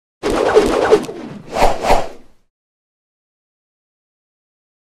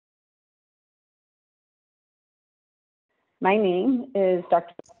My name is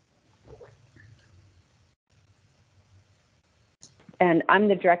Dr. and I'm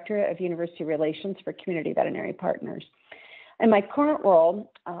the Director of University Relations for Community Veterinary Partners. In my current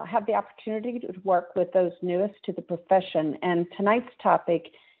role, I have the opportunity to work with those newest to the profession, and tonight's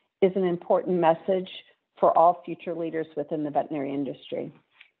topic is an important message for all future leaders within the veterinary industry.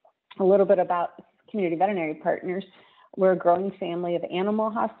 A little bit about Community Veterinary Partners. We're a growing family of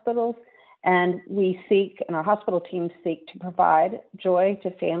animal hospitals, and our hospital teams seek to provide joy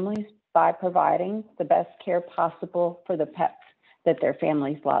to families by providing the best care possible for the pets that their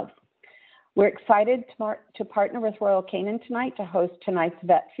families love. We're excited to partner with Royal Canin tonight to host tonight's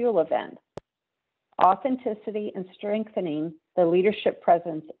VetFuel event, Authenticity and Strengthening the Leadership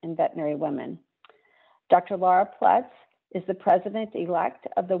Presence in Veterinary Women. Dr. Laura Pletz is the president-elect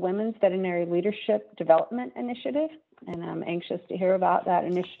of the Women's Veterinary Leadership Development Initiative, and I'm anxious to hear about that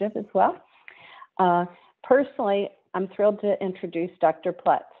initiative as well. Personally, I'm thrilled to introduce Dr.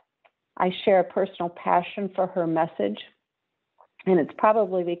 Pletz. I share a personal passion for her message, and it's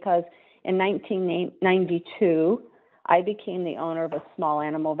probably because in 1992, I became the owner of a small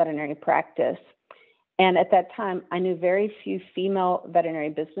animal veterinary practice. And at that time, I knew very few female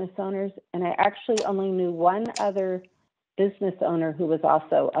veterinary business owners, and I actually only knew one other business owner who was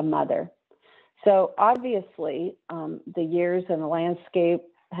also a mother. So obviously, the years and the landscape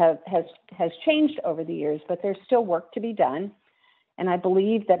has changed over the years, but there's still work to be done. And I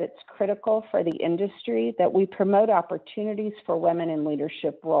believe that it's critical for the industry that we promote opportunities for women in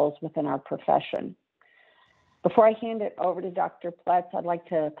leadership roles within our profession. Before I hand it over to Dr. Pletz, I'd like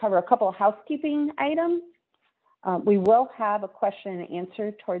to cover a couple of housekeeping items. We will have a question and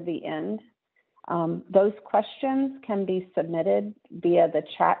answer toward the end. Those questions can be submitted via the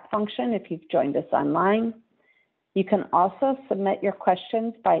chat function if you've joined us online. You can also submit your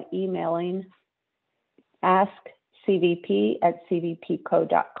questions by emailing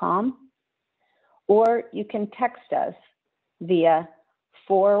askcvp@cvpco.com, or you can text us via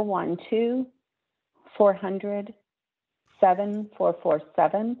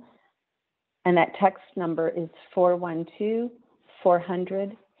 412-400-7447, and that text number is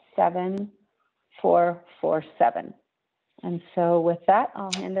 412-400-7447. And so with that,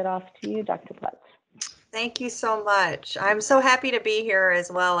 I'll hand it off to you, Dr. Pletz. Thank you so much. I'm so happy to be here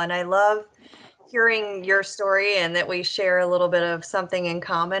as well, and I love hearing your story and that we share a little bit of something in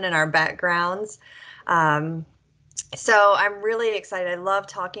common in our backgrounds. So I'm really excited. I love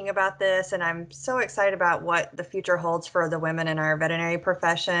talking about this, and I'm so excited about what the future holds for the women in our veterinary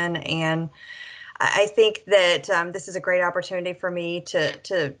profession. And I think that this is a great opportunity for me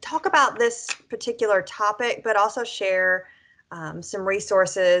to talk about this particular topic, but also share some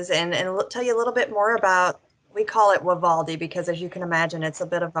resources and tell you a little bit more about, we call it Vivaldi because, as you can imagine, it's a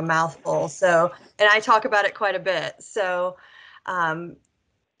bit of a mouthful. So, and I talk about it quite a bit. So I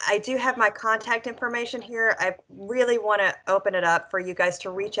do have my contact information here. I really want to open it up for you guys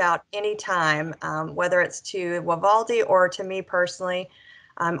to reach out anytime, whether it's to Vivaldi or to me personally.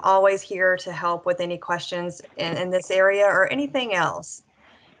 I'm always here to help with any questions in this area or anything else.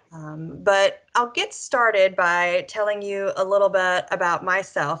 But I'll get started by telling you a little bit about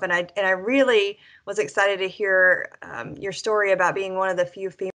myself. And I really was excited to hear your story about being one of the few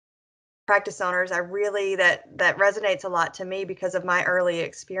female practice owners. That resonates a lot to me because of my early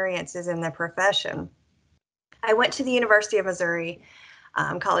experiences in the profession. I went to the University of Missouri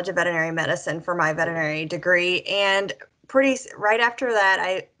College of Veterinary Medicine for my veterinary degree. And right after that,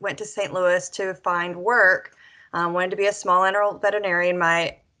 I went to St. Louis to find work. Wanted to be a small animal veterinarian.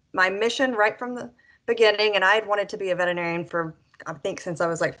 My mission right from the beginning, and I had wanted to be a veterinarian for, I think, since I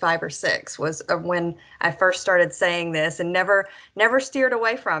was like 5 or 6, was when I first started saying this, and never steered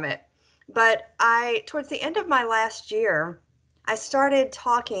away from it. But towards the end of my last year, I started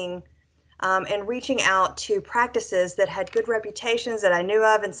talking and reaching out to practices that had good reputations that I knew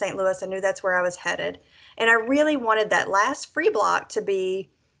of in St. Louis. I knew that's where I was headed. And I really wanted that last free block to be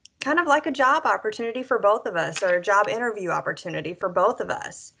kind of like a job opportunity for both of us, or a job interview opportunity for both of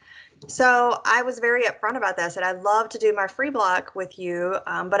us. So I was very upfront about that. I said, I'd love to do my free block with you,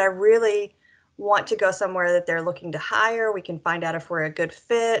 but I really want to go somewhere that they're looking to hire. We can find out if we're a good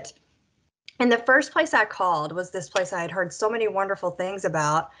fit. And the first place I called was this place I had heard so many wonderful things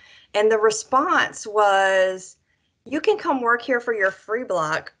about. And the response was, you can come work here for your free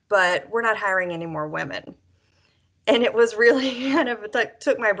block, but we're not hiring any more women. And it was really kind of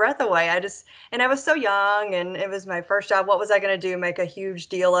took my breath away. And I was so young, and it was my first job. What was I going to do? Make a huge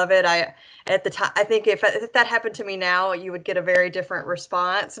deal of it? At the time, I think if that happened to me now, you would get a very different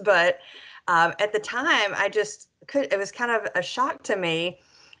response. But at the time, it was kind of a shock to me.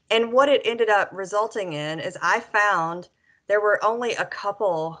 And what it ended up resulting in is I found there were only a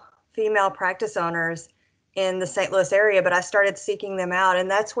couple female practice owners in the St. Louis area, but I started seeking them out, and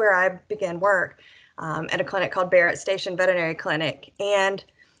that's where I began work at a clinic called Barrett Station Veterinary Clinic. And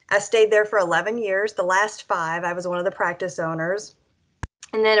I stayed there for 11 years. The last 5, I was one of the practice owners.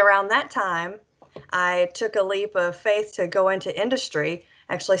 And then around that time, I took a leap of faith to go into industry,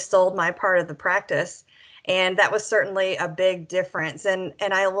 actually sold my part of the practice. And that was certainly a big difference. And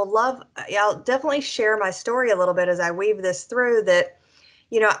I'll definitely share my story a little bit as I weave this through that,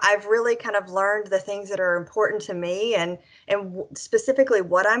 I've really kind of learned the things that are important to me, and specifically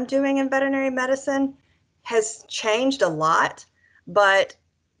what I'm doing in veterinary medicine has changed a lot, but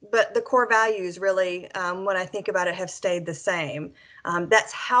the core values really, when I think about it, have stayed the same.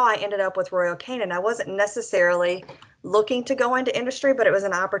 That's how I ended up with Royal Canin. I wasn't necessarily looking to go into industry, but it was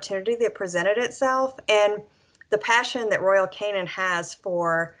an opportunity that presented itself. And the passion that Royal Canin has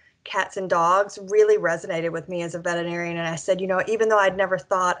for cats and dogs really resonated with me as a veterinarian. And I said, even though I'd never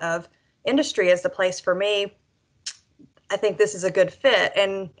thought of industry as the place for me, I think this is a good fit.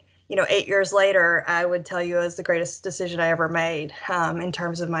 And 8 years later, I would tell you it was the greatest decision I ever made in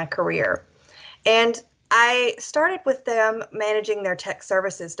terms of my career. And I started with them managing their tech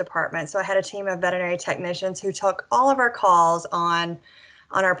services department. So I had a team of veterinary technicians who took all of our calls on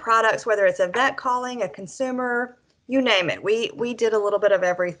our products, whether it's a vet calling, a consumer, you name it. We did a little bit of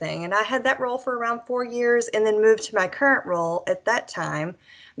everything. And I had that role for around 4 years, and then moved to my current role at that time,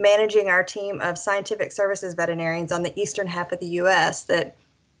 managing our team of scientific services veterinarians on the eastern half of the U.S. that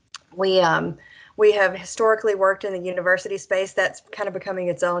we have historically worked in the university space. That's kind of becoming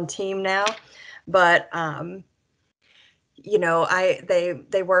its own team now. But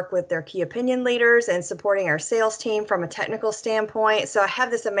they work with their key opinion leaders and supporting our sales team from a technical standpoint. So I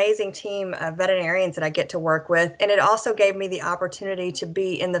have this amazing team of veterinarians that I get to work with. And it also gave me the opportunity to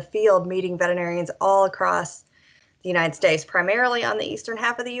be in the field meeting veterinarians all across the United States, primarily on the eastern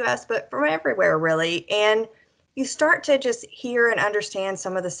half of the US, but from everywhere really. And you start to just hear and understand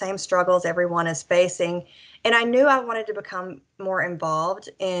some of the same struggles everyone is facing. And I knew I wanted to become more involved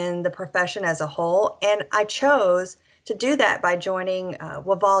in the profession as a whole. And I chose to do that by joining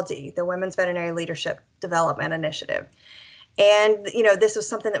WVALD, the Women's Veterinary Leadership Development Initiative. And, this was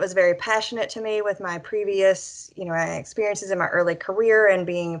something that was very passionate to me with my previous, experiences in my early career and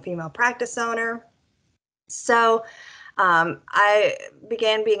being a female practice owner. So I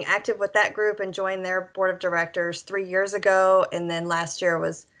began being active with that group and joined their board of directors 3 years ago. And then last year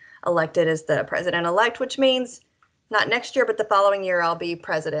was elected as the president-elect, which means not next year, but the following year, I'll be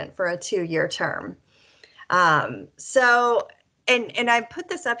president for a 2-year term. And I put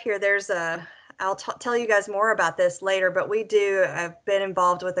this up here. I'll tell you guys more about this later, but I've been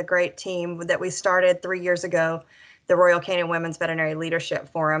involved with a great team that we started 3 years ago, the Royal Canin Women's Veterinary Leadership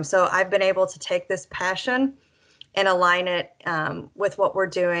Forum. So I've been able to take this passion and align it with what we're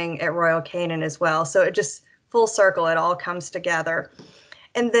doing at Royal Canin as well. So it just full circle, it all comes together.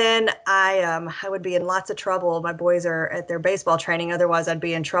 And then I would be in lots of trouble. My boys are at their baseball training, otherwise I'd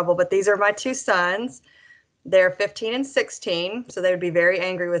be in trouble. But these are my 2 sons. They're 15 and 16, so they would be very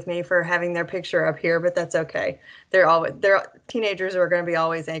angry with me for having their picture up here, but that's okay. They're teenagers who are going to be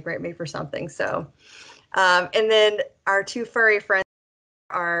always angry at me for something. So, and then our 2 furry friends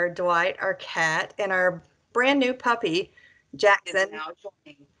are Dwight, our cat, and our brand new puppy, Jackson,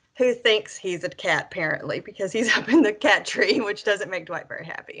 who thinks he's a cat apparently because he's up in the cat tree, which doesn't make Dwight very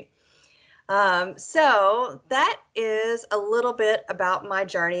happy. So that is a little bit about my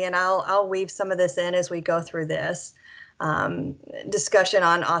journey, and I'll weave some of this in as we go through this discussion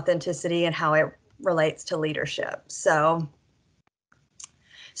on authenticity and how it relates to leadership. So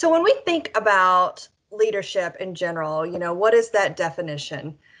when we think about leadership in general, what is that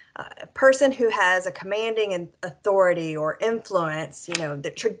definition? A person who has a commanding authority or influence,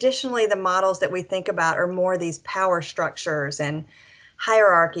 that traditionally the models that we think about are more these power structures and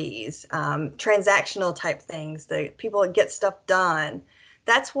hierarchies, transactional type things, that people get stuff done.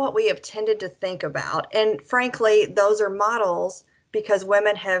 That's what we have tended to think about. And frankly, those are models because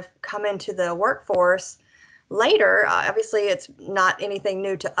women have come into the workforce later. Obviously, it's not anything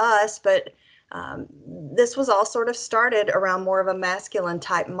new to us, but this was all sort of started around more of a masculine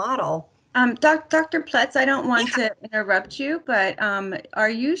type model. Dr. Pletz, I don't want to interrupt you, but are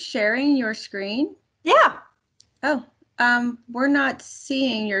you sharing your screen? Yeah. Oh. We're not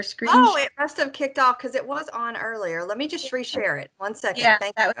seeing your screen. Oh, it must have kicked off because it was on earlier. Let me just reshare it. 1 second. Yeah,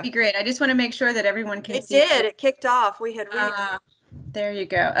 that would be great. I just want to make sure that everyone can see. It did. It kicked off. We had. There you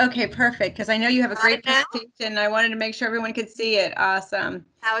go. Okay, perfect. Because I know you have a great presentation. I wanted to make sure everyone could see it. Awesome.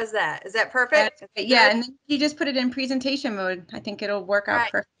 How is that? Is that perfect? Yeah, and then you just put it in presentation mode. I think it'll work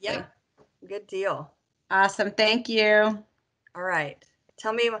out perfectly. Yep. Good deal. Awesome. Thank you. All right.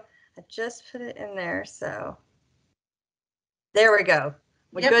 Tell me, I just put it in there. So there we go.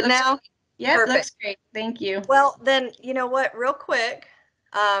 We good now? Yep, Perfect. looks great. Thank you. Well, then, you know what, real quick,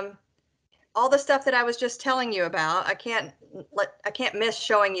 all the stuff that I was just telling you about, I can't miss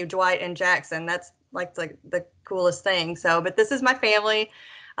showing you Dwight and Jackson. That's like the coolest thing. So, but this is my family.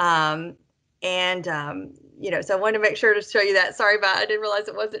 So I wanted to make sure to show you that. Sorry about it. I didn't realize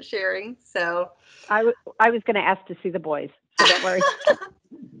it wasn't sharing. So I was going to ask to see the boys, so don't worry.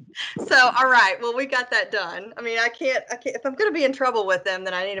 So, all right. Well, we got that done. I mean, I can't, if I'm going to be in trouble with them,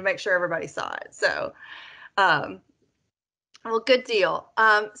 then I need to make sure everybody saw it. So, well, good deal.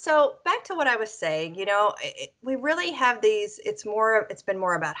 So back to what I was saying, we really have these, it's been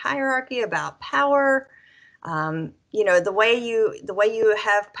more about hierarchy, about power. The way you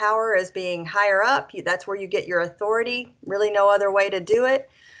have power is being higher up. That's where you get your authority. Really no other way to do it.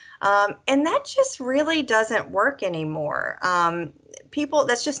 And that just really doesn't work anymore.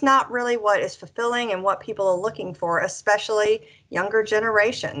 That's just not really what is fulfilling and what people are looking for, especially younger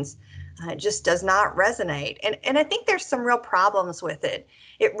generations. It just does not resonate. And I think there's some real problems with it.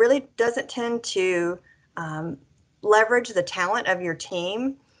 It really doesn't tend to leverage the talent of your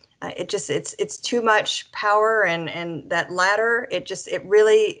team. It's too much power and that ladder. It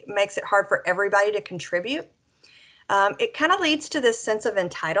really makes it hard for everybody to contribute. It kind of leads to this sense of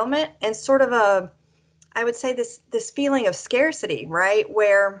entitlement and sort of I would say this feeling of scarcity, right?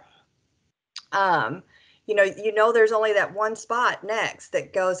 Where, there's only that one spot next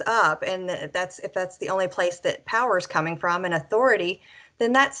that goes up, and if that's the only place that power is coming from and authority,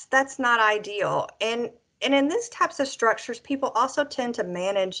 then that's not ideal. And in these types of structures, people also tend to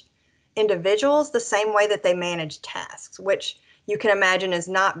manage individuals the same way that they manage tasks, which you can imagine is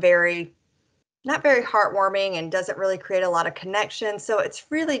not very heartwarming and doesn't really create a lot of connection. So it's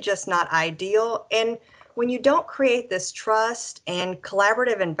really just not ideal. And when you don't create this trust and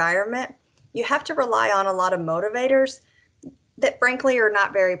collaborative environment, you have to rely on a lot of motivators that frankly are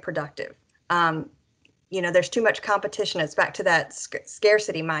not very productive. There's too much competition. It's back to that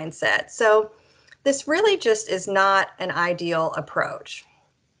scarcity mindset. So this really just is not an ideal approach.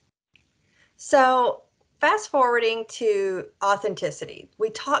 So fast forwarding to authenticity,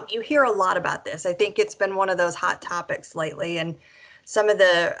 you hear a lot about this. I think it's been one of those hot topics lately, and some of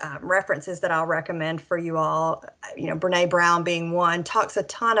the references that I'll recommend for you all, Brene Brown being one, talks a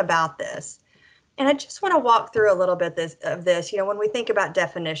ton about this. And I just want to walk through a little bit of this. When we think about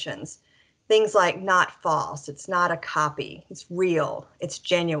definitions, things like not false, it's not a copy, it's real, it's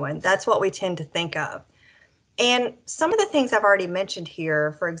genuine. That's what we tend to think of. And some of the things I've already mentioned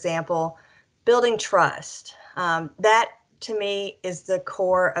here, for example, building trust, that to me is the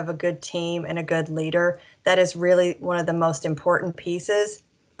core of a good team and a good leader. That is really one of the most important pieces.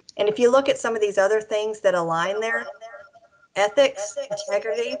 And if you look at some of these other things that align there, ethics,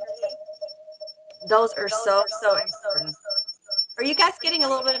 integrity, those are so important. Are you guys getting a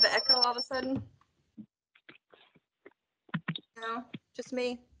little bit of an echo all of a sudden? No, just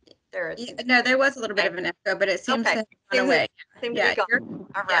me? There it is. No, there was a little bit of an echo, but it seems to have gone away. Seemed to be gone.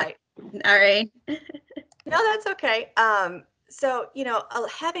 All right. All right. No, that's okay. So,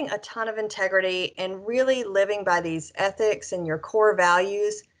 having a ton of integrity and really living by these ethics and your core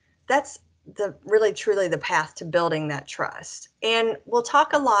values, that's truly the path to building that trust. And we'll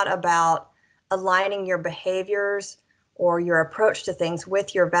talk a lot about aligning your behaviors or your approach to things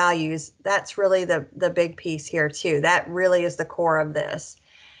with your values. That's really the big piece here too. That really is the core of this.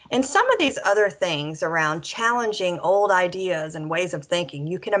 And some of these other things around challenging old ideas and ways of thinking,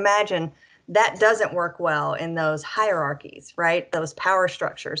 you can imagine that doesn't work well in those hierarchies, right? Those power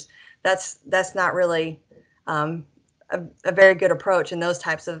structures. That's not really a very good approach in those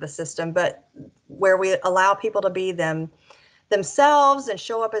types of a system, but where we allow people to be themselves and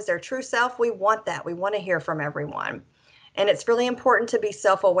show up as their true self, we want that. We want to hear from everyone. And it's really important to be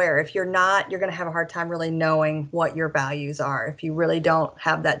self-aware. If you're not, you're going to have a hard time really knowing what your values are if you really don't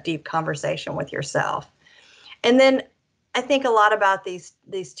have that deep conversation with yourself. And then I think a lot about these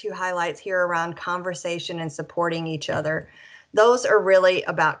two highlights here around conversation and supporting each other. Those are really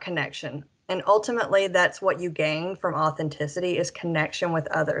about connection. And ultimately, that's what you gain from authenticity is connection with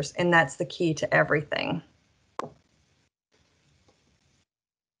others. And that's the key to everything.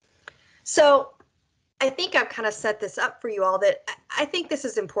 So I think I've kind of set this up for you all that I think this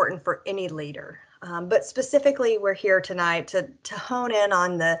is important for any leader. But specifically, we're here tonight to hone in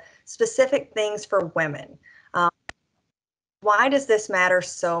on the specific things for women. Why does this matter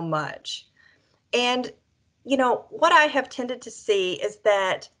so much? And, what I have tended to see is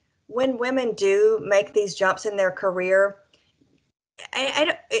that when women do make these jumps in their career,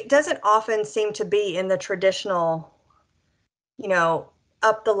 it doesn't often seem to be in the traditional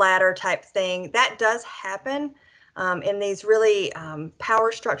up the ladder type thing. That does happen in these really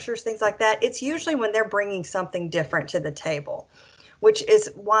power structures, things like that. It's usually when they're bringing something different to the table, which is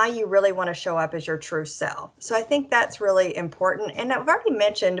why you really want to show up as your true self. So I think that's really important. And I've already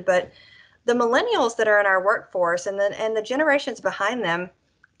mentioned, but the millennials that are in our workforce and the generations behind them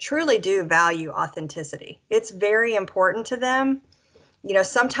truly do value authenticity. It's very important to them.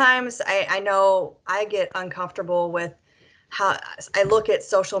 Sometimes I know I get uncomfortable with how I look at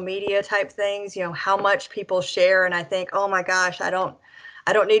social media type things, how much people share, and I think, oh my gosh, I don't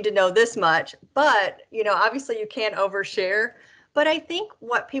need to know this much. But, obviously you can't overshare. But I think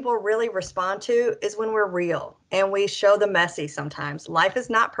what people really respond to is when we're real and we show the messy sometimes. Life is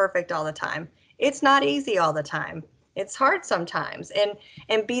not perfect all the time. It's not easy all the time. It's hard sometimes,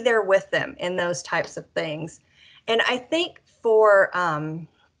 and be there with them in those types of things. And I think for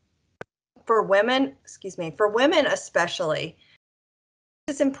women especially,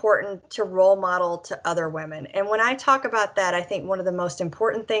 it's important to role model to other women. And when I talk about that, I think one of the most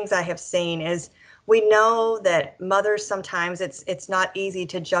important things I have seen is we know that mothers, sometimes it's not easy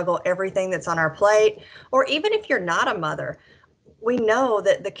to juggle everything that's on our plate, or even if you're not a mother, we know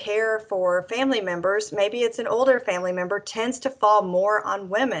that the care for family members, maybe it's an older family member, tends to fall more on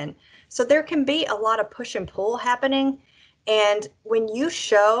women. So there can be a lot of push and pull happening. And when you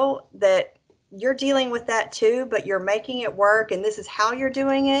show that you're dealing with that too, but you're making it work and this is how you're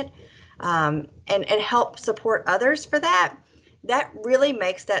doing it, and help support others for that, that really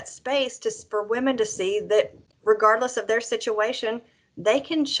makes that space for women to see that regardless of their situation, they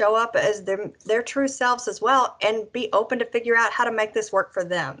can show up as their true selves as well and be open to figure out how to make this work for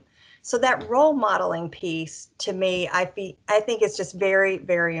them. So that role modeling piece, to me, I think is just very,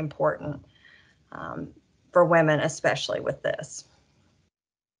 very important for women, especially with this.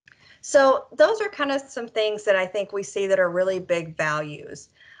 So those are kind of some things that I think we see that are really big values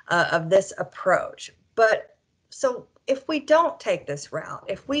of this approach. But so if we don't take this route,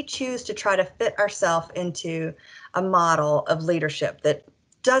 if we choose to try to fit ourselves into a model of leadership that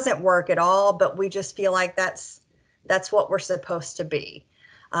doesn't work at all, but we just feel like that's what we're supposed to be,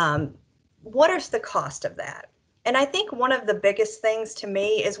 what is the cost of that? And I think one of the biggest things to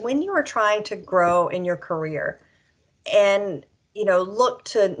me is when you are trying to grow in your career and look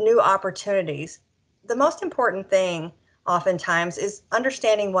to new opportunities, the most important thing oftentimes is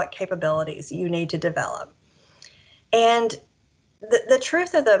understanding what capabilities you need to develop. And the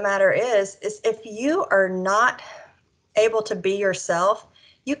truth of the matter is if you are not able to be yourself,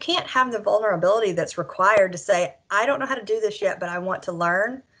 you can't have the vulnerability that's required to say, I don't know how to do this yet, but I want to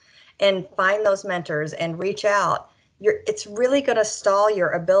learn, and find those mentors and reach out. It's really going to stall your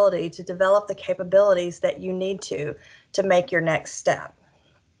ability to develop the capabilities that you need to make your next step.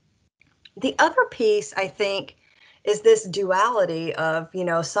 The other piece, I think, is this duality of,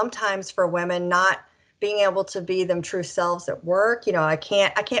 sometimes for women not being able to be them true selves at work. I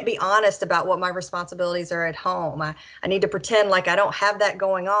can't be honest about what my responsibilities are at home. I need to pretend like I don't have that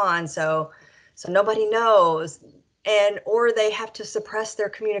going on, so nobody knows. Or they have to suppress their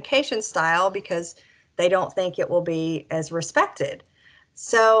communication style because they don't think it will be as respected.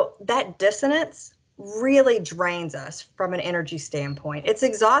 So that dissonance really drains us from an energy standpoint. It's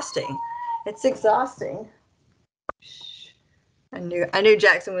exhausting. I knew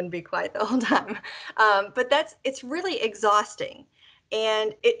Jackson wouldn't be quiet the whole time. But it's really exhausting.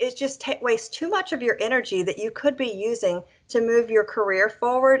 And it just wastes too much of your energy that you could be using to move your career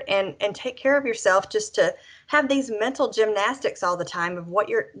forward and take care of yourself, just to have these mental gymnastics all the time of what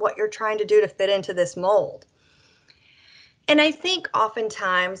you're trying to do to fit into this mold. And I think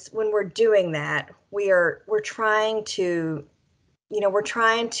oftentimes when we're doing that, we're trying to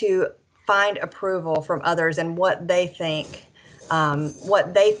find approval from others and what they think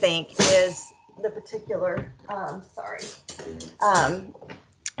is the particular,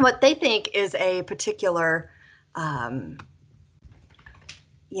 what they think is a particular,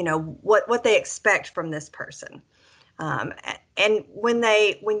 what they expect from this person. And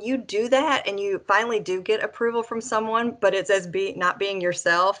when you do that and you finally do get approval from someone, but it's as not being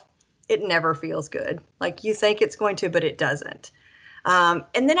yourself, it never feels good. Like you think it's going to, but it doesn't.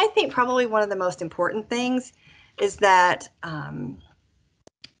 And then I think probably one of the most important things is that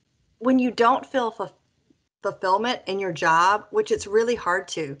when you don't feel fulfillment in your job, which it's really hard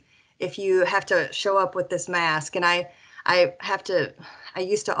to, if you have to show up with this mask. And I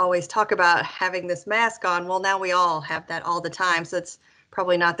used to always talk about having this mask on. Well, now we all have that all the time. So it's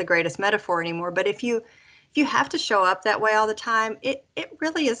probably not the greatest metaphor anymore. But if you have to show up that way all the time, it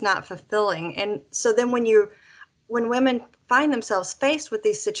really is not fulfilling. And so then when women find themselves faced with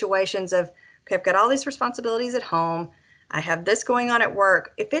these situations of, okay, I've got all these responsibilities at home, I have this going on at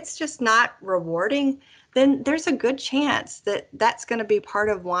work. If it's just not rewarding, then there's a good chance that that's going to be part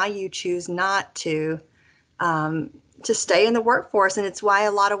of why you choose not to stay in the workforce. And it's why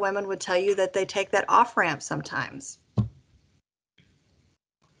a lot of women would tell you that they take that off ramp sometimes.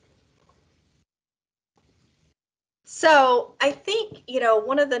 So I think,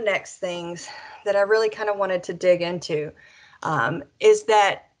 one of the next things that I really kind of wanted to dig into is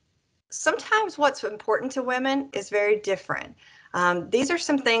that sometimes what's important to women is very different. These are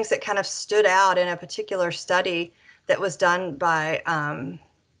some things that kind of stood out in a particular study that was done by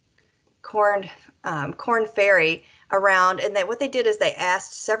Corn Ferry around, and what they did is they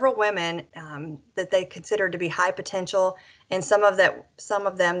asked several women that they considered to be high potential, and some of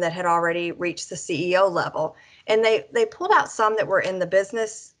them that had already reached the CEO level, and they pulled out some that were in the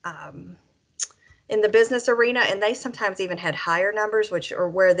business arena, and they sometimes even had higher numbers, which are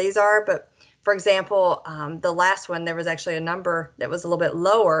where these are. But for example, the last one, there was actually a number that was a little bit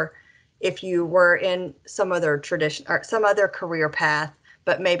lower if you were in some other tradition or some other career path,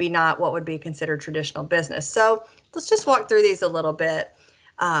 but maybe not what would be considered traditional business. So let's just walk through these a little bit.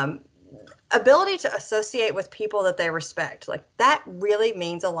 Ability to associate with people that they respect, like that really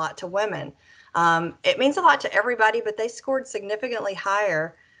means a lot to women. It means a lot to everybody, but they scored significantly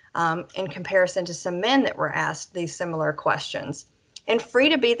higher in comparison to some men that were asked these similar questions. And free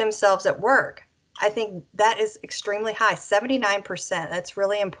to be themselves at work. I think that is extremely high, 79%. That's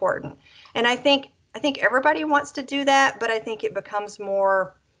really important. And I think everybody wants to do that, but I think it becomes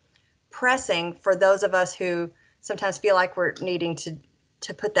more pressing for those of us who sometimes feel like we're needing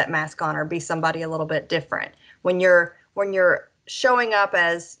to put that mask on or be somebody a little bit different. When you're showing up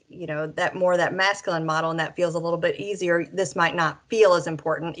as, that masculine model, and that feels a little bit easier, this might not feel as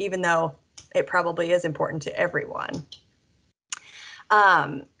important, even though it probably is important to everyone.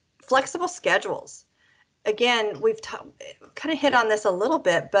 Flexible schedules. Again, we've kind of hit on this a little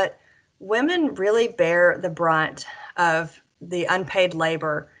bit, but women really bear the brunt of the unpaid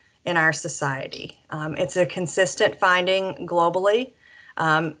labor in our society. It's a consistent finding globally.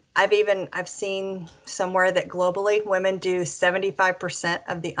 I've seen somewhere that globally women do 75%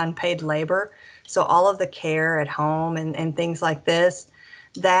 of the unpaid labor. So all of the care at home and things like this,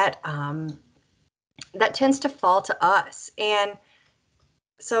 that tends to fall to us. And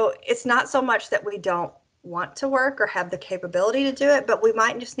so it's not so much that we don't want to work or have the capability to do it, but we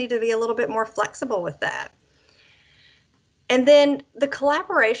might just need to be a little bit more flexible with that. And then the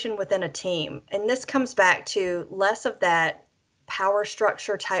collaboration within a team, and this comes back to less of that power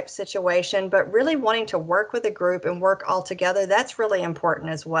structure type situation, but really wanting to work with a group and work all together. That's really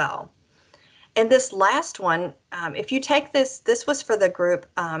important as well. And this last one, if you take this was for the group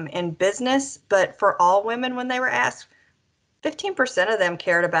in business, but for all women when they were asked, 15% of them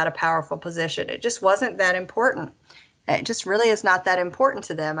cared about a powerful position. It just wasn't that important. It just really is not that important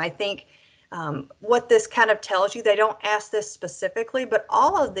to them. I think what this kind of tells you, they don't ask this specifically, but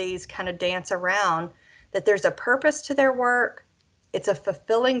all of these kind of dance around that there's a purpose to their work. It's a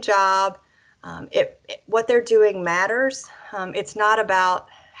fulfilling job. What they're doing matters. It's not about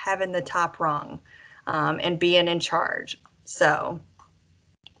having the top rung and being in charge. So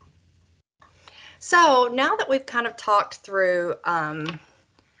now that we've kind of talked through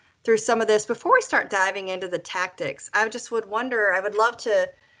some of this, before we start diving into the tactics, I just would wonder, I would love to,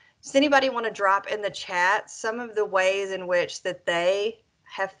 does anybody want to drop in the chat some of the ways in which that they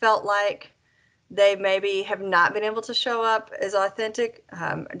have felt like they maybe have not been able to show up as authentic?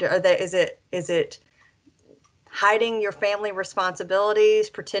 Is it hiding your family responsibilities,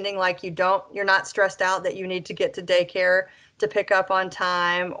 pretending like you're not stressed out that you need to get to daycare to pick up on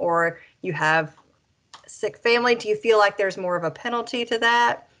time, or you have sick family? Do you feel like there's more of a penalty to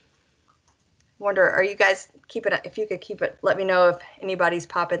that? Wonder, are you guys if you could keep it, let me know if anybody's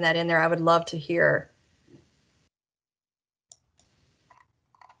popping that in there. I would love to hear.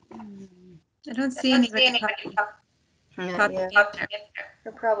 I don't see anybody popping in there.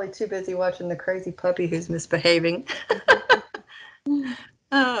 You're probably too busy watching the crazy puppy who's misbehaving.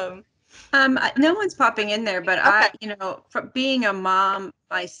 No one's popping in there, but okay. From being a mom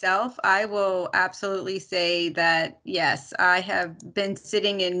myself, I will absolutely say that, yes, I have been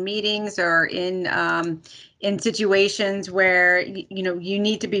sitting in meetings or in situations where, you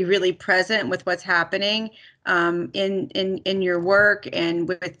need to be really present with what's happening in your work and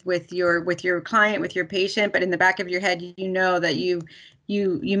with your client, with your patient, but in the back of your head, that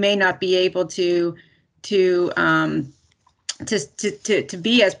you may not be able to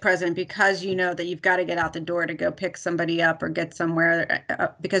be as present because that you've got to get out the door to go pick somebody up or get somewhere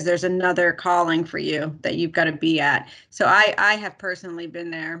because there's another calling for you that you've got to be at. So I have personally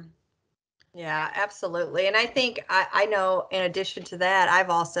been there. Yeah, absolutely. And I think I know in addition to that, I've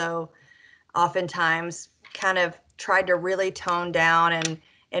also oftentimes kind of tried to really tone down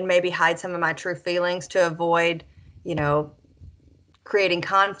and maybe hide some of my true feelings to avoid, you know, creating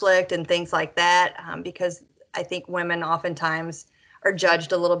conflict and things like that, because I think women oftentimes are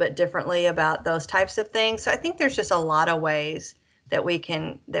judged a little bit differently about those types of things. So I think there's just a lot of ways that we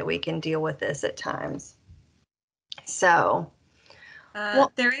can deal with this at times. So,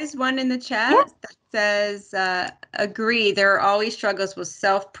 well, There is one in the yeah, chat that says, agree, there are always struggles with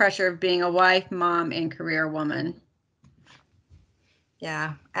self-pressure of being a wife, mom, and career woman.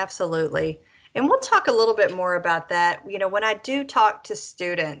 yeah, absolutely. And we'll talk a little bit more about that. You know, when I do talk to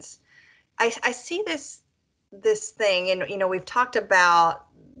students, I see this thing, and you know, we've talked about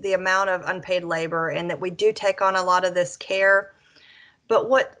the amount of unpaid labor and that we do take on a lot of this care. But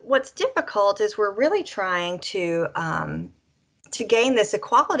what's difficult is we're really trying to gain this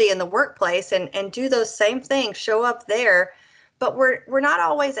equality in the workplace and do those same things, show up there, but we're not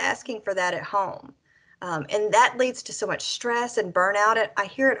always asking for that at home. And that leads to so much stress and burnout. I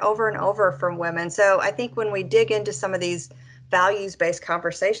hear it over and over from women. So I think when we dig into some of these values-based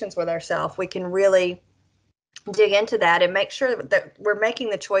conversations with ourselves, we can really dig into that and make sure that we're making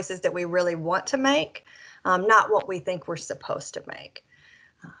the choices that we really want to make, not what we think we're supposed to make.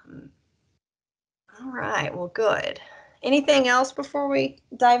 Um, all right, well, good. Anything else before we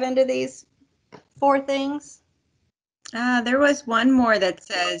dive into these 4 things? There was one more that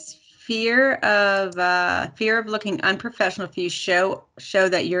says fear of looking unprofessional if you show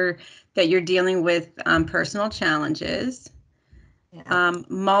that you're dealing with personal challenges. Yeah.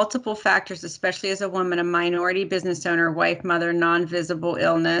 Multiple factors, especially as a woman, a minority business owner, wife, mother, non-visible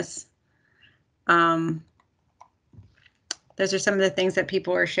illness. Those are some of the things that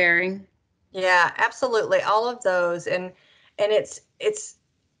people are sharing. Yeah, absolutely. All of those. And it's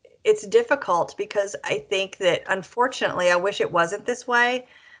difficult because I think that unfortunately, I wish it wasn't this way,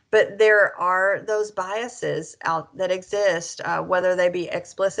 but there are those biases out that exist, whether they be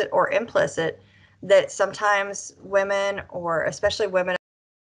explicit or implicit, that sometimes women, or especially women, are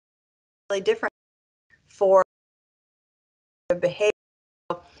really different for behavior.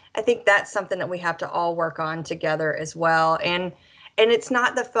 I think that's something that we have to all work on together as well. And it's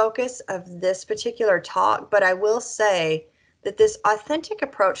not the focus of this particular talk, but I will say that this authentic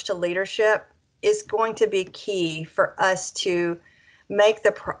approach to leadership is going to be key for us to make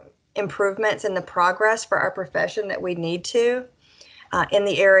the improvements and the progress for our profession that we need to, in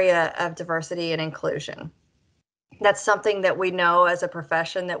the area of diversity and inclusion. That's something that we know as a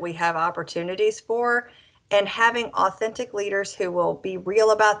profession that we have opportunities for, and having authentic leaders who will be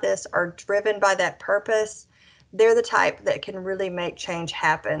real about this, are driven by that purpose, they're the type that can really make change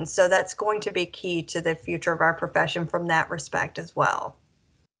happen. So that's going to be key to the future of our profession from that respect as well.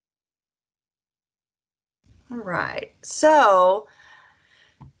 All right, so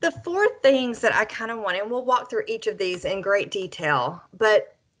the 4 things that I kind of want, and we'll walk through each of these in great detail,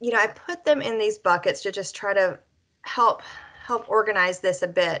 but you know, I put them in these buckets to just try to help organize this a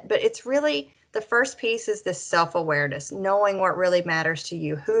bit. But it's really, the first piece is this self-awareness, knowing what really matters to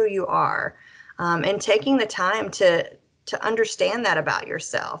you, who you are, and taking the time to understand that about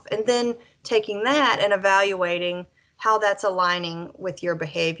yourself, and then taking that and evaluating how that's aligning with your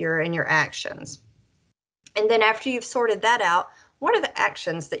behavior and your actions. And then after you've sorted that out, what are the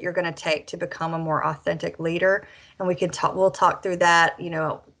actions that you're going to take to become a more authentic leader? And we'll talk through that. You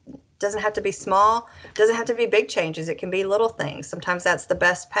know, doesn't have to be small, doesn't have to be big changes. It can be little things. Sometimes that's the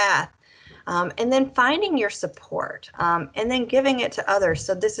best path. And then finding your support, and then giving it to others.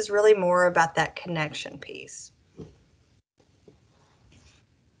 So this is really more about that connection piece.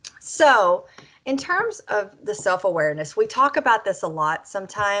 So in terms of the self-awareness, we talk about this a lot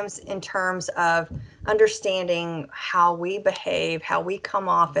sometimes in terms of understanding how we behave, how we come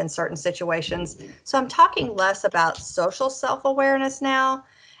off in certain situations. So I'm talking less about social self-awareness now,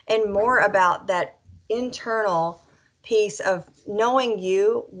 and more about that internal piece of knowing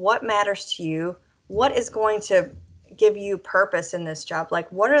you, what matters to you, what is going to give you purpose in this job.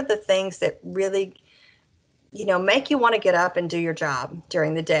 Like, what are the things that really, you know, make you want to get up and do your job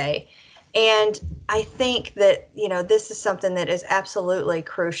during the day? And I think that, you know, this is something that is absolutely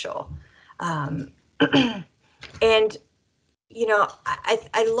crucial. Um, and, you know,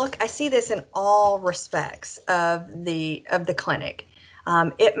 I see this in all respects of the clinic.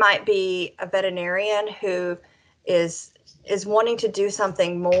 It might be a veterinarian who is wanting to do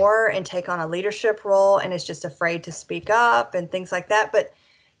something more and take on a leadership role and is just afraid to speak up and things like that. But,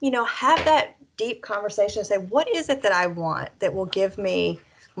 you know, have that deep conversation and say, what is it that I want that will give me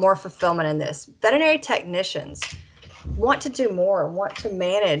more fulfillment in this? Veterinary technicians, want to do more, want to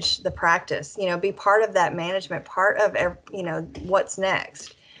manage the practice, be part of that management, part of, what's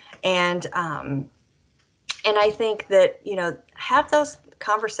next. And I think that, have those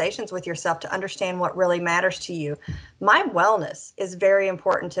conversations with yourself to understand what really matters to you. My wellness is very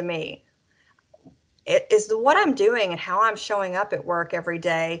important to me. It is what I'm doing and how I'm showing up at work every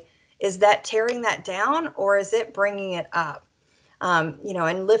day. Is that tearing that down, or is it bringing it up,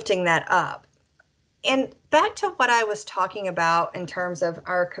 and lifting that up? And back to what I was talking about in terms of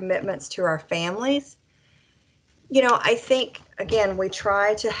our commitments to our families, I think, again, we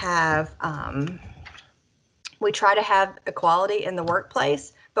try to have equality in the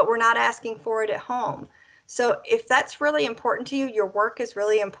workplace, but we're not asking for it at home. So if that's really important to you, your work is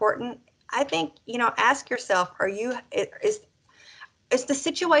really important, I think, ask yourself, is the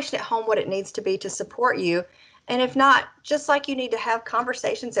situation at home what it needs to be to support you? And if not, just like you need to have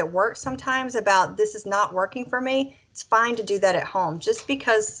conversations at work sometimes about this is not working for me, it's fine to do that at home. Just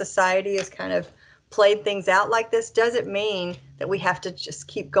because society has kind of played things out like this doesn't mean that we have to just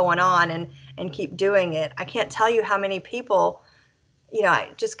keep going on and keep doing it. I can't tell you how many people,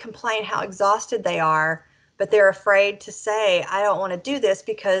 just complain how exhausted they are, but they're afraid to say, I don't want to do this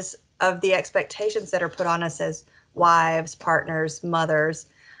because of the expectations that are put on us as wives, partners, mothers.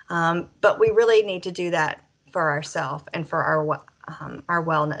 But we really need to do that for ourselves and for our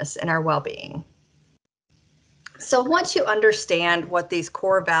wellness and our well-being. So once you understand what these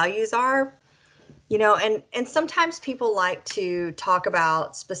core values are, and sometimes people like to talk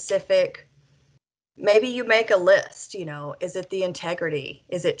about specific, maybe you make a list, is it the integrity?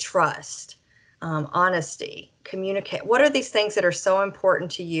 Is it trust, honesty, communicate? What are these things that are so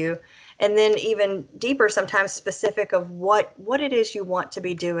important to you? And then even deeper, sometimes specific of what it is you want to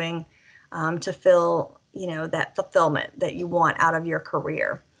be doing to feel, that fulfillment that you want out of your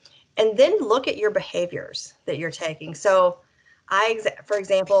career. And then look at your behaviors that you're taking. So for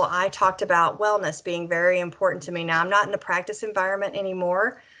example, I talked about wellness being very important to me. Now, I'm not in the practice environment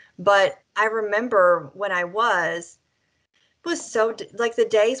anymore, but I remember when I was so, like, the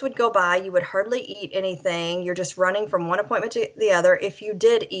days would go by, you would hardly eat anything. You're just running from one appointment to the other. If you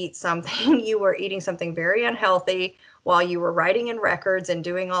did eat something, you were eating something very unhealthy while you were writing in records and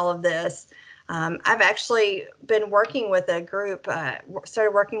doing all of this. I've actually been working with a group,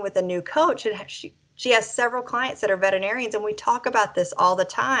 started working with a new coach, and she has several clients that are veterinarians, and we talk about this all the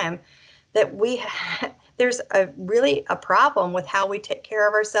time, that there's really a problem with how we take care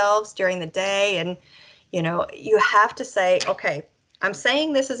of ourselves during the day. And you have to say, okay, I'm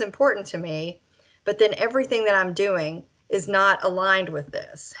saying this is important to me, but then everything that I'm doing is not aligned with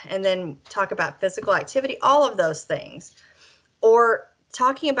this. And then talk about physical activity, all of those things. Or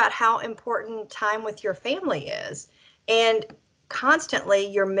talking about how important time with your family is. And constantly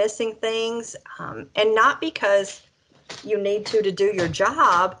you're missing things, and not because you need to do your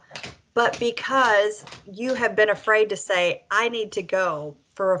job, but because you have been afraid to say, I need to go,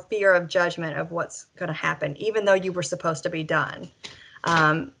 for a fear of judgment of what's going to happen, even though you were supposed to be done.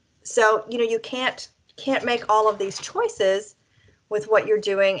 So, you can't make all of these choices with what you're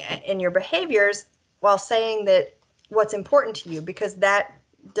doing in your behaviors while saying that what's important to you, because that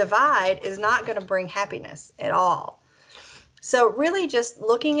divide is not going to bring happiness at all. So really just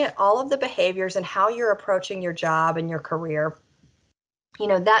looking at all of the behaviors and how you're approaching your job and your career,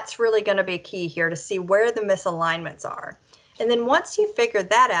 that's really going to be key here to see where the misalignments are. And then once you figure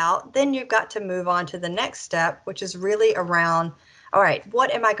that out, then you've got to move on to the next step, which is really around, all right,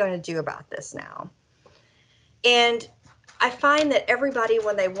 what am I going to do about this now? And I find that everybody,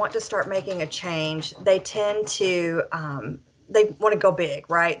 when they want to start making a change, they tend to, they want to go big,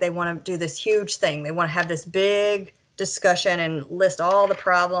 right? They want to do this huge thing. They want to have this big discussion and list all the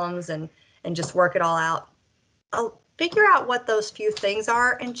problems and just work it all out. I'll figure out what those few things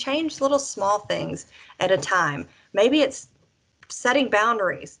are and change little small things at a time. Maybe it's setting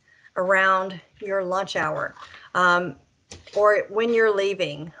boundaries around your lunch hour, or when you're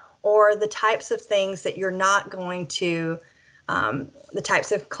leaving, or the types of things that you're not going to, the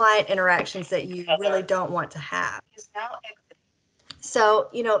types of client interactions that you really don't want to have. So,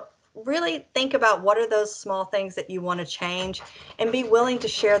 really think about what are those small things that you want to change, and be willing to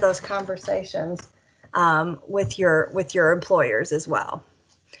share those conversations with your employers as well.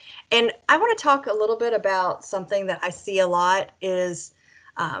 And I want to talk a little bit about something that I see a lot is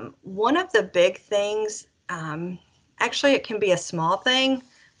one of the big things, actually it can be a small thing,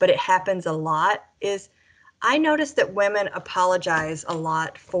 but it happens a lot, is I notice that women apologize a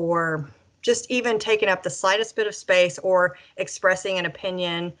lot for just even taking up the slightest bit of space or expressing an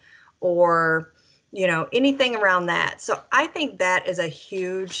opinion or, anything around that. So I think that is a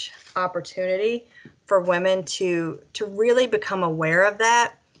huge opportunity for women to really become aware of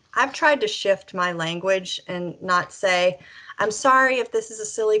that, I've tried to shift my language and not say, I'm sorry if this is a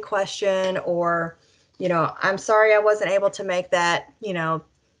silly question, or, I'm sorry I wasn't able to make that,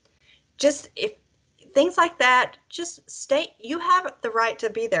 just if things like that, just state you have the right to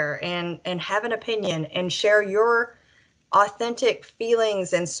be there and have an opinion and share your authentic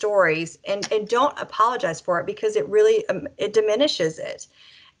feelings and stories, and don't apologize for it, because it really it diminishes it.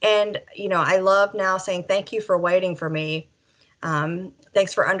 And I love now saying thank you for waiting for me.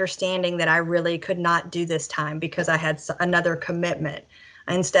 Thanks for understanding that I really could not do this time because I had another commitment,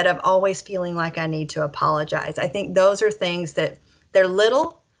 instead of always feeling like I need to apologize. I think those are things that they're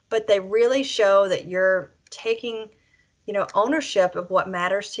little, but they really show that you're taking, ownership of what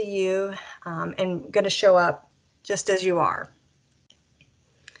matters to you, and going to show up just as you are.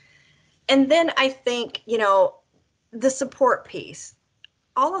 And then I think, the support piece.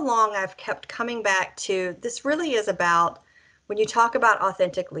 All along, I've kept coming back to this really is about, when you talk about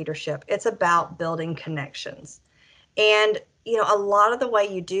authentic leadership, it's about building connections. And, a lot of the way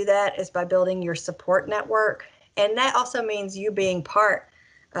you do that is by building your support network. And that also means you being part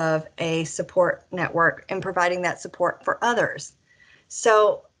of a support network and providing that support for others.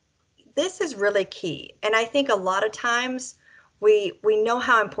 So this is really key. And I think a lot of times we know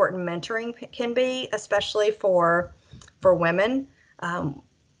how important mentoring can be, especially for women.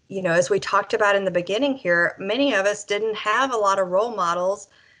 As we talked about in the beginning here, many of us didn't have a lot of role models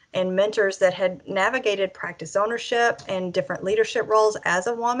and mentors that had navigated practice ownership and different leadership roles as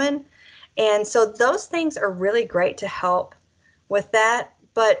a woman. And so those things are really great to help with that.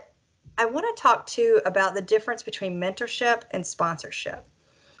 But I want to talk too about the difference between mentorship and sponsorship.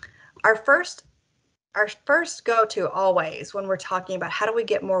 Our first go-to always when we're talking about how do we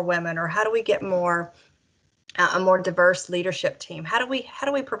get more women, or how do we get more a more diverse leadership team, how do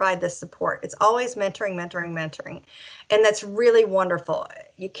we provide this support, it's always mentoring. And that's really wonderful.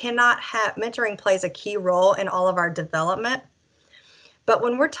 You cannot have mentoring plays a key role in all of our development. But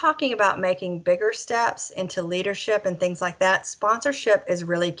when we're talking about making bigger steps into leadership and things like that, sponsorship is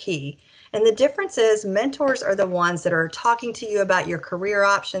really key. And the difference is mentors are the ones that are talking to you about your career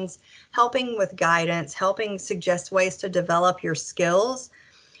options, helping with guidance, helping suggest ways to develop your skills.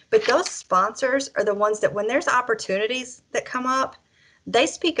 But those sponsors are the ones that when there's opportunities that come up, they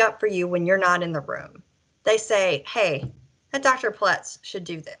speak up for you when you're not in the room. They say, hey, that Dr. Pletz should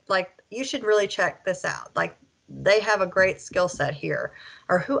do that. Like, you should really check this out. Like, they have a great skill set here,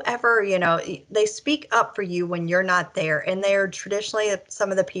 or whoever, they speak up for you when you're not there. And they are traditionally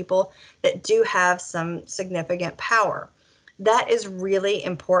some of the people that do have some significant power. That is really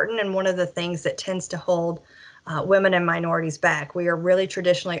important, and one of the things that tends to hold women and minorities back. We are really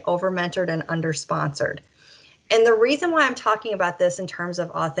traditionally over-mentored and under-sponsored. And the reason why I'm talking about this in terms of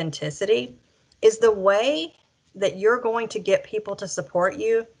authenticity is the way that you're going to get people to support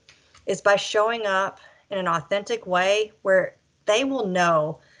you is by showing up in an authentic way where they will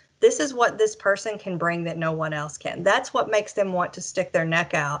know this is what this person can bring that no one else can. That's what makes them want to stick their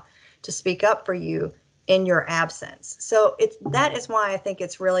neck out to speak up for you in your absence. So that is why I think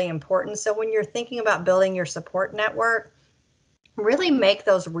it's really important. So when you're thinking about building your support network, really make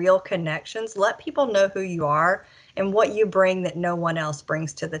those real connections. Let people know who you are and what you bring that no one else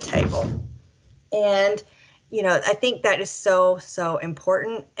brings to the table. And I think that is so, so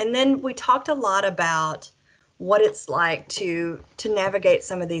important. And then we talked a lot about what it's like to navigate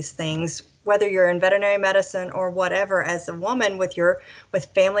some of these things, whether you're in veterinary medicine or whatever, as a woman with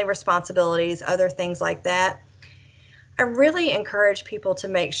family responsibilities, other things like that. I really encourage people to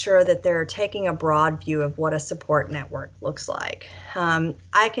make sure that they're taking a broad view of what a support network looks like.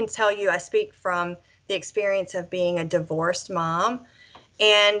 I can tell you, I speak from the experience of being a divorced mom,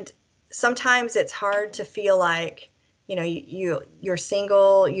 and sometimes it's hard to feel like, you're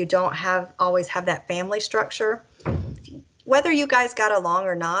single, you don't always have that family structure. Whether you guys got along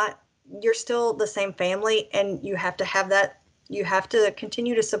or not, you're still the same family, and you have to have that. You have to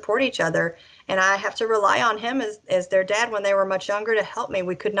continue to support each other. And I have to rely on him as their dad when they were much younger to help me.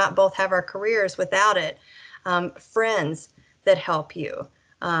 We could not both have our careers without it. Friends that help you.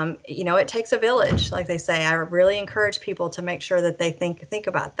 It takes a village, like they say. I really encourage people to make sure that they think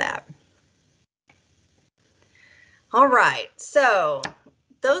about that. All right, so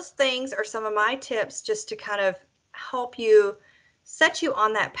those things are some of my tips just to kind of help you, set you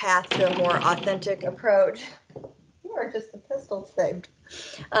on that path to a more authentic approach. You are just a pistol today.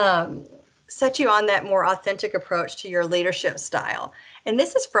 Set you on that more authentic approach to your leadership style. And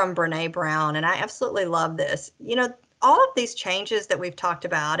this is from Brene Brown, and I absolutely love this. All of these changes that we've talked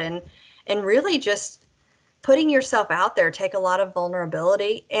about, and really just putting yourself out there take a lot of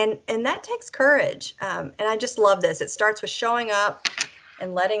vulnerability, and that takes courage. And I just love this. It starts with showing up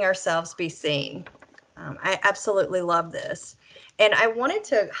and letting ourselves be seen. I absolutely love this. And I wanted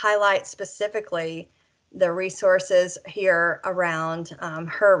to highlight specifically the resources here around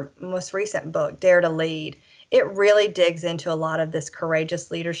her most recent book, Dare to Lead. It really digs into a lot of this courageous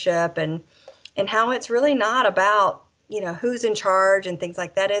leadership and how it's really not about, who's in charge and things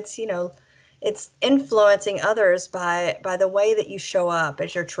like that. It's, it's influencing others by the way that you show up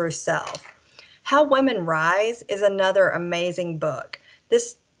as your true self. How Women Rise is another amazing book.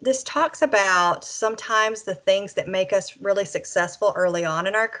 This talks about sometimes the things that make us really successful early on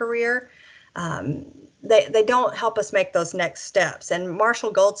in our career. They don't help us make those next steps. And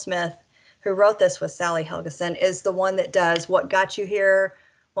Marshall Goldsmith, who wrote this with Sally Helgeson, is the one that does what got you here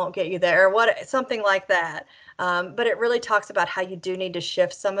won't get you there, something like that. But it really talks about how you do need to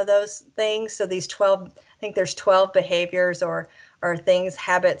shift some of those things. So these 12, I think there's 12 behaviors or things,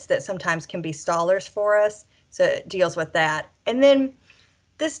 habits that sometimes can be stallers for us. So it deals with that. And then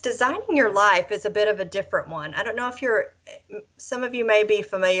this designing your life is a bit of a different one. I don't know if some of you may be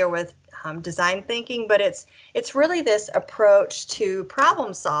familiar with design thinking, but it's really this approach to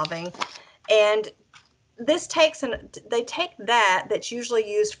problem solving. And they take that's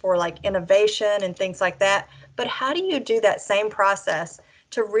usually used for like innovation and things like that. But how do you do that same process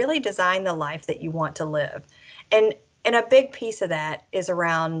to really design the life that you want to live? And a big piece of that is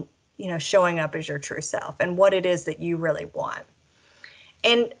around, showing up as your true self and what it is that you really want.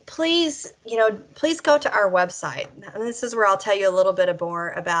 And please go to our website. And this is where I'll tell you a little bit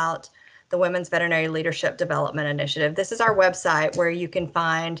more about the Women's Veterinary Leadership Development Initiative. This is our website where you can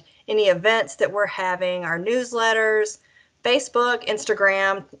find any events that we're having, our newsletters, Facebook,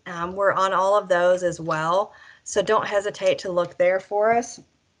 Instagram. We're on all of those as well. So don't hesitate to look there for us.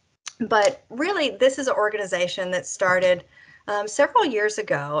 But really, this is an organization that started several years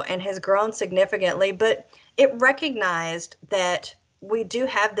ago and has grown significantly, but it recognized that we do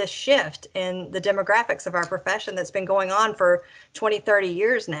have this shift in the demographics of our profession that's been going on for 20, 30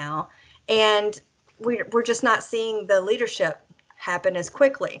 years now. And we're just not seeing the leadership happen as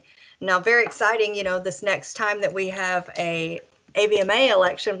quickly. Now, very exciting, this next time that we have a AVMA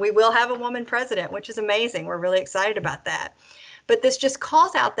election, we will have a woman president, which is amazing. We're really excited about that. But this just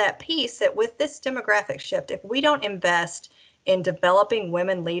calls out that piece that with this demographic shift, if we don't invest in developing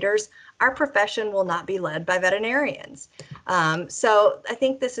women leaders, our profession will not be led by veterinarians. So I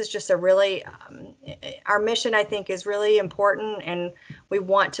think this is just a really, our mission, I think, is really important, and we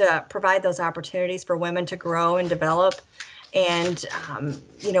want to provide those opportunities for women to grow and develop. And,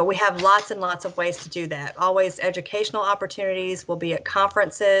 we have lots and lots of ways to do that. Always educational opportunities. We'll be at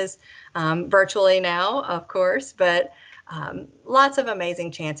conferences, virtually now, of course, but lots of amazing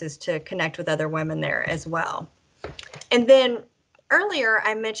chances to connect with other women there as well. And then earlier,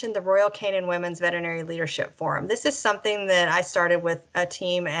 I mentioned the Royal Canin Women's Veterinary Leadership Forum. This is something that I started with a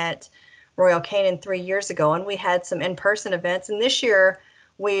team at Royal Canin 3 years ago, and we had some in-person events. And this year,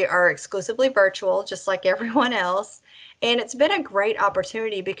 we are exclusively virtual, just like everyone else. And it's been a great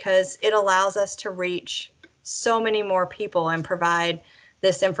opportunity because it allows us to reach so many more people and provide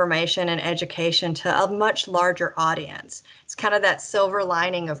this information and education to a much larger audience. It's kind of that silver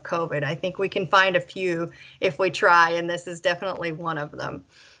lining of COVID. I think we can find a few if we try, and this is definitely one of them.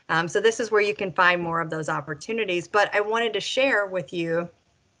 So this is where you can find more of those opportunities. But I wanted to share with you,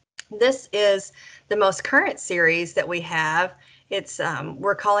 this is the most current series that we have. It's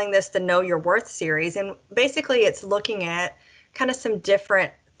we're calling this the Know Your Worth series, and basically it's looking at kind of some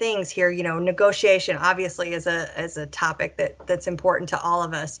different things here. Negotiation obviously is a topic that's important to all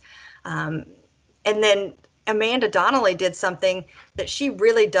of us. And then Amanda Donnelly did something that she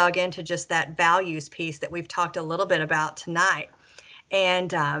really dug into, just that values piece that we've talked a little bit about tonight.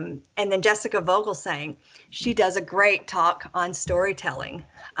 And then Jessica Vogelsang, she does a great talk on storytelling.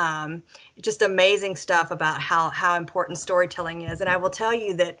 Just amazing stuff about how important storytelling is. And I will tell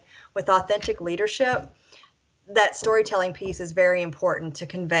you that with authentic leadership, that storytelling piece is very important to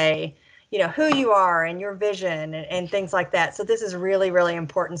convey, who you are and your vision and things like that. So this is really, really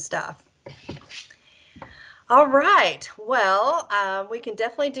important stuff. All right. Well, we can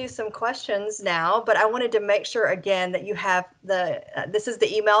definitely do some questions now, but I wanted to make sure again that you have this is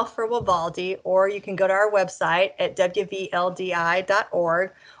the email for Vivaldi, or you can go to our website at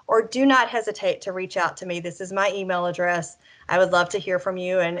wvldi.org, or do not hesitate to reach out to me. This is my email address. I would love to hear from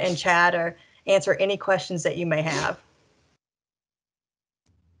you and chat or answer any questions that you may have.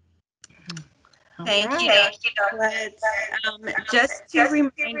 Thank you, Dr. Pletz. Just to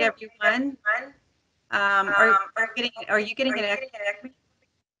remind everyone, are you getting an echo?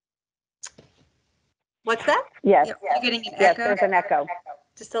 What's that? Yes. Yep. You're getting an Yes, echo? there's an echo.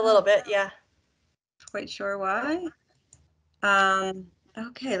 Just a little bit, yeah. Quite sure why.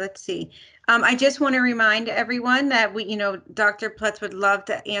 Okay, let's see. I just want to remind everyone that Dr. Pletz would love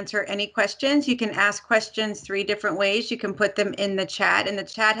to answer any questions. You can ask questions 3 different ways. You can put them in the chat, and the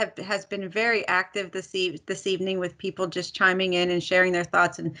chat has been very active this evening with people just chiming in and sharing their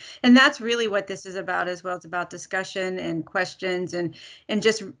thoughts, and that's really what this is about as well. It's about discussion and questions and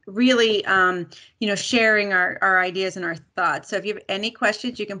just really sharing our ideas and our thoughts. So if you have any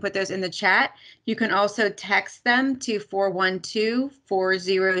questions, you can put those in the chat. You can also text them to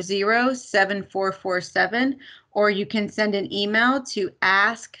 412-400-7447, or you can send an email to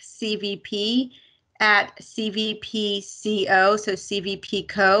askcvp@cvpco, so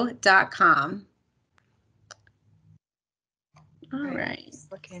cvpco.com. All right.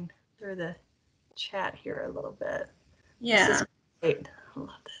 Just looking through the chat here a little bit. Yeah. This is great. I love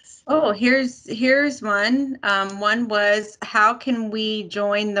this. Oh, here's one. One was, how can we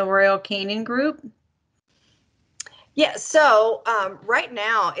join the Royal Canin group? Yeah, so right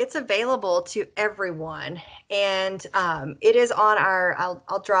now it's available to everyone, and it is on our.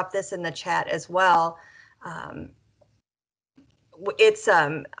 I'll drop this in the chat as well. It's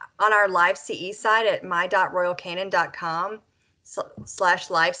on our live CE site at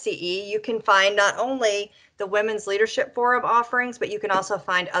my.royalcanin.com/live-CE. You can find not only the Women's Leadership Forum offerings, but you can also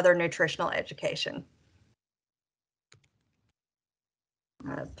find other nutritional education.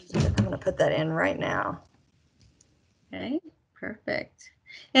 I'm going to put that in right now. Okay, perfect.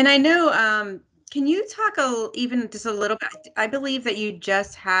 And I know, can you talk even just a little bit? I believe that you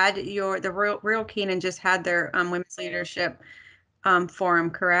just had the Royal Canin just had their Women's Leadership Forum,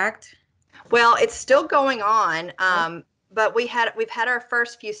 correct? Well, it's still going on, but we've had our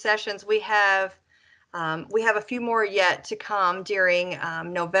first few sessions. We have a few more yet to come during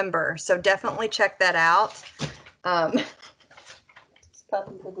November, so definitely check that out. Puppy's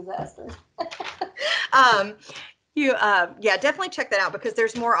a disaster. Yeah, definitely check that out, because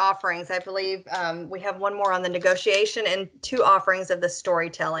there's more offerings. I believe we have one more on the negotiation and 2 offerings of the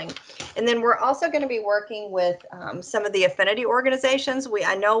storytelling. And then we're also going to be working with some of the affinity organizations.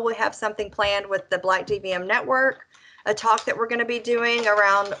 I know we have something planned with the Black DVM Network, a talk that we're going to be doing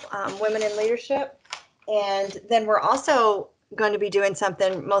around women in leadership. And then we're also going to be doing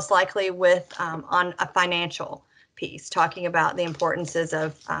something most likely with on a financial piece, talking about the importances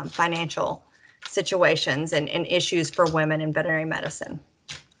of financial situations and issues for women in veterinary medicine.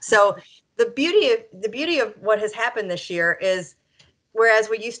 So the beauty of what has happened this year is, whereas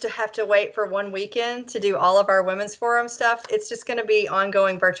we used to have to wait for one weekend to do all of our women's forum stuff, it's just going to be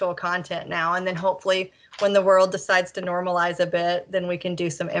ongoing virtual content now. And then hopefully when the world decides to normalize a bit, then we can do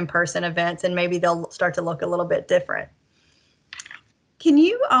some in-person events, and maybe they'll start to look a little bit different. Can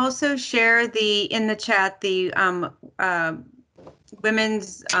you also share in the chat the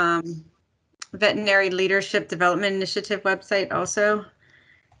women's Veterinary Leadership Development Initiative website also?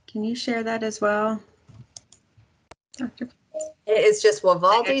 Can you share that as well, Dr. It's just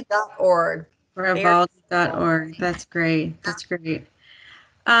wavaldi.org. Wavaldi.org. That's great. That's great.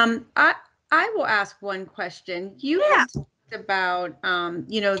 I will ask one question. You have talked about,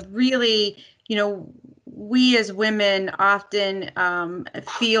 really, we as women often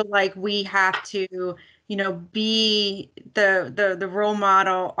feel like we have to, be the role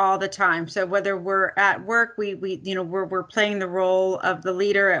model all the time. So whether we're at work, we're playing the role of the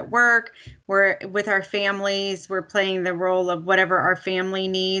leader at work. We're with our families, we're playing the role of whatever our family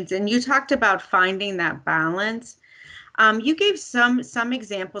needs. And you talked about finding that balance. You gave some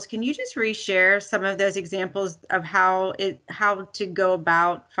examples. Can you just reshare some of those examples of how to go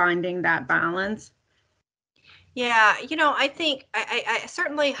about finding that balance? Yeah, I think I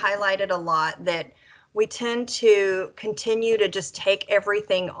certainly highlighted a lot that we tend to continue to just take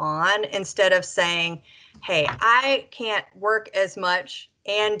everything on instead of saying, hey, I can't work as much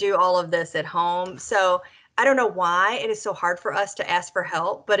and do all of this at home. So I don't know why it is so hard for us to ask for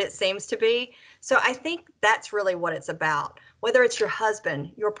help, but it seems to be. So I think that's really what it's about, whether it's your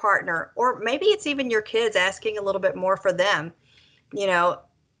husband, your partner, or maybe it's even your kids asking a little bit more for them.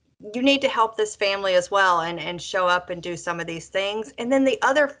 You need to help this family as well and show up and do some of these things. And then the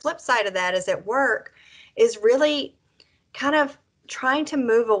other flip side of that is at work is really kind of trying to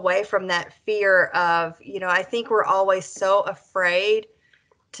move away from that fear of, I think we're always so afraid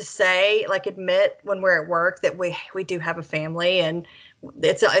to say, like, admit when we're at work that we do have a family, and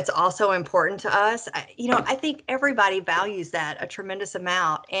it's also important to us. I think everybody values that a tremendous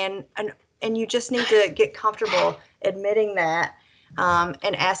amount, and you just need to get comfortable admitting that.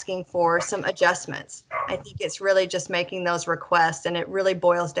 And asking for some adjustments. I think it's really just making those requests, and it really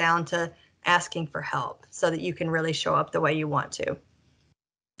boils down to asking for help so that you can really show up the way you want to.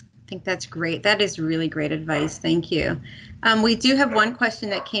 I think that's great. That is really great advice. Thank you. We do have one question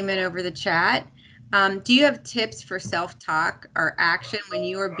that came in over the chat. Do you have tips for self-talk or action when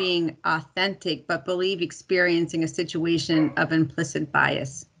you are being authentic but believe experiencing a situation of implicit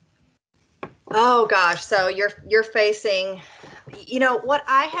bias? Oh gosh, so you're facing, what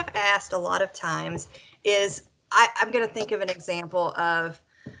I have asked a lot of times is I'm going to think of an example of,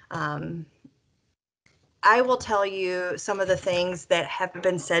 I will tell you some of the things that have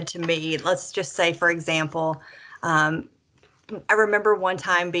been said to me. Let's just say, for example, I remember one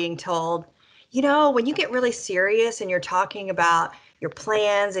time being told, when you get really serious and you're talking about your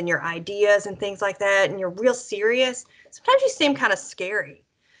plans and your ideas and things like that, and you're real serious, sometimes you seem kind of scary.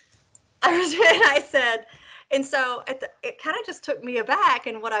 I said, and so it kind of just took me aback.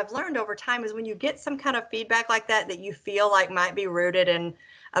 And what I've learned over time is when you get some kind of feedback like that you feel like might be rooted in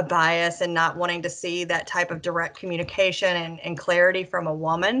a bias and not wanting to see that type of direct communication and clarity from a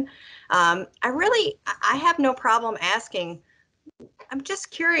woman, I have no problem asking. I'm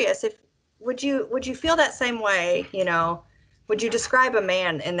just curious, if would you feel that same way? Would you describe a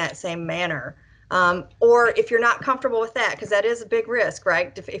man in that same manner? Or if you're not comfortable with that, because that is a big risk,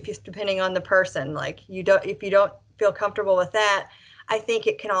 right? If you, depending on the person, if you don't feel comfortable with that, I think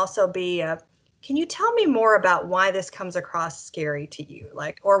it can also be, can you tell me more about why this comes across scary to you?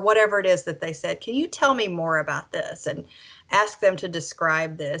 Or whatever it is that they said, can you tell me more about this? And ask them to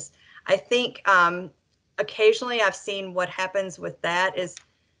describe this. I think occasionally I've seen what happens with that is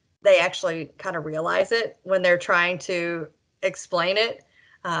they actually kind of realize it when they're trying to explain it.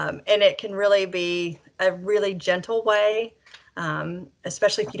 And it can really be a really gentle way,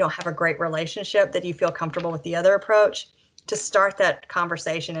 especially if you don't have a great relationship, that you feel comfortable with the other approach, to start that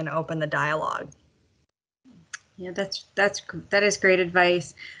conversation and open the dialogue. Yeah, that is great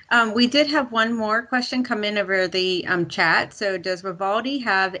advice. We did have one more question come in over the chat. So does Vivaldi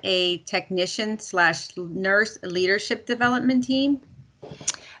have a technician/nurse leadership development team?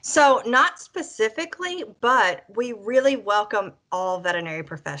 So not specifically, but we really welcome all veterinary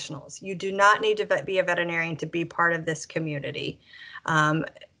professionals. You do not need to be a veterinarian to be part of this community.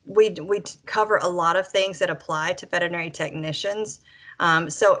 We cover a lot of things that apply to veterinary technicians.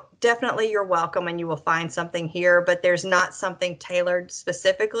 So definitely you're welcome and you will find something here, but there's not something tailored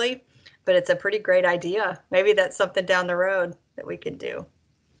specifically, but it's a pretty great idea. Maybe that's something down the road that we could do.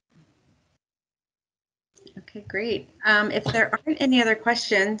 Okay, great. If there aren't any other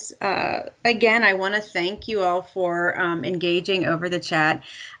questions, again, I want to thank you all for engaging over the chat.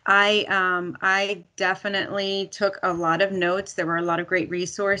 I definitely took a lot of notes. There were a lot of great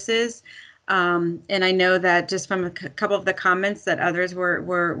resources. And I know that just from a couple of the comments that others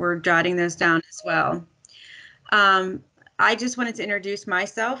were jotting those down as well. I just wanted to introduce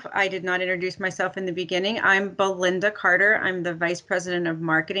myself. I did not introduce myself in the beginning. I'm Belinda Carter. I'm the Vice President of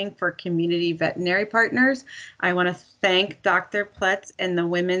Marketing for Community Veterinary Partners. I want to thank Dr. Pletz and the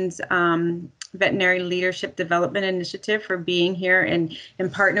Women's Veterinary Leadership Development Initiative for being here and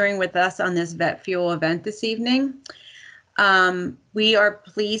partnering with us on this VetFuel event this evening. We are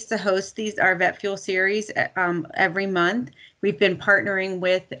pleased to host our VetFuel series every month. We've been partnering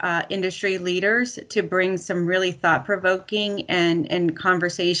with industry leaders to bring some really thought-provoking and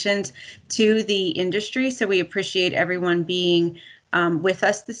conversations to the industry. So we appreciate everyone being with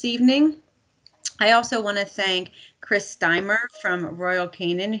us this evening. I also want to thank Chris Steimer from Royal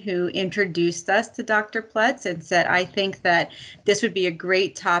Canin, who introduced us to Dr. Pletz and said, I think that this would be a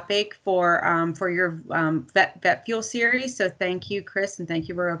great topic for your VetFuel series. So thank you, Chris, and thank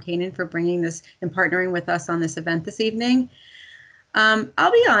you, Royal Canin, for bringing this and partnering with us on this event this evening.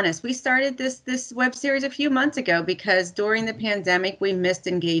 I'll be honest, we started this web series a few months ago because during the pandemic, we missed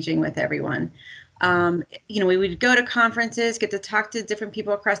engaging with everyone. We would go to conferences, get to talk to different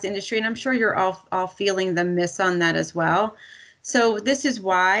people across the industry, and I'm sure you're all feeling the miss on that as well. So this is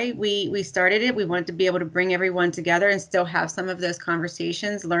why we started it. We wanted to be able to bring everyone together and still have some of those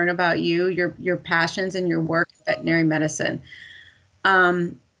conversations, learn about your passions and your work in veterinary medicine.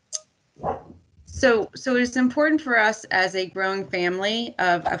 So it's important for us as a growing family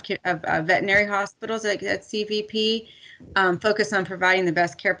of veterinary hospitals at CVP, focus on providing the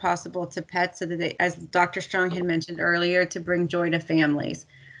best care possible to pets so that they, as Dr. Strong had mentioned earlier, to bring joy to families.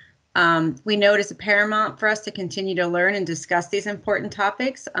 We know it is paramount for us to continue to learn and discuss these important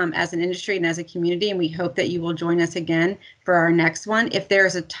topics as an industry and as a community, and we hope that you will join us again for our next one. If there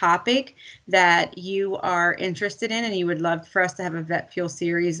is a topic that you are interested in and you would love for us to have a VetFuel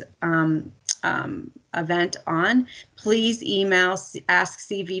series event on, please email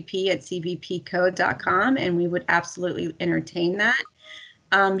askcvp@cvpcode.com and we would absolutely entertain that.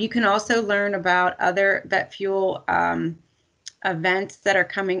 You can also learn about other VetFuel events that are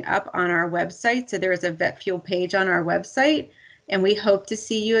coming up on our website. So there is a VetFuel page on our website, and we hope to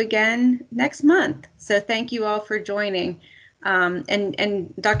see you again next month. So thank you all for joining.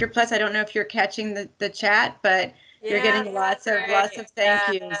 And Dr. Pletz, I don't know if you're catching the chat, but you're getting lots of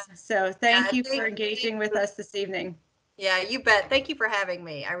thank yous. So thank you for engaging with us this evening. Yeah, you bet. Thank you for having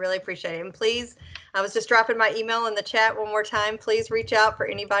me. I really appreciate it. And please, I was just dropping my email in the chat one more time. Please reach out for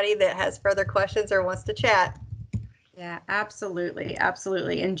anybody that has further questions or wants to chat. Yeah, absolutely.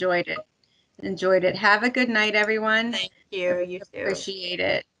 Absolutely. Enjoyed it. Enjoyed it. Have a good night, everyone. Thank you. You too. Appreciate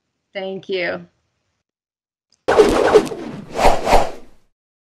it. Thank you.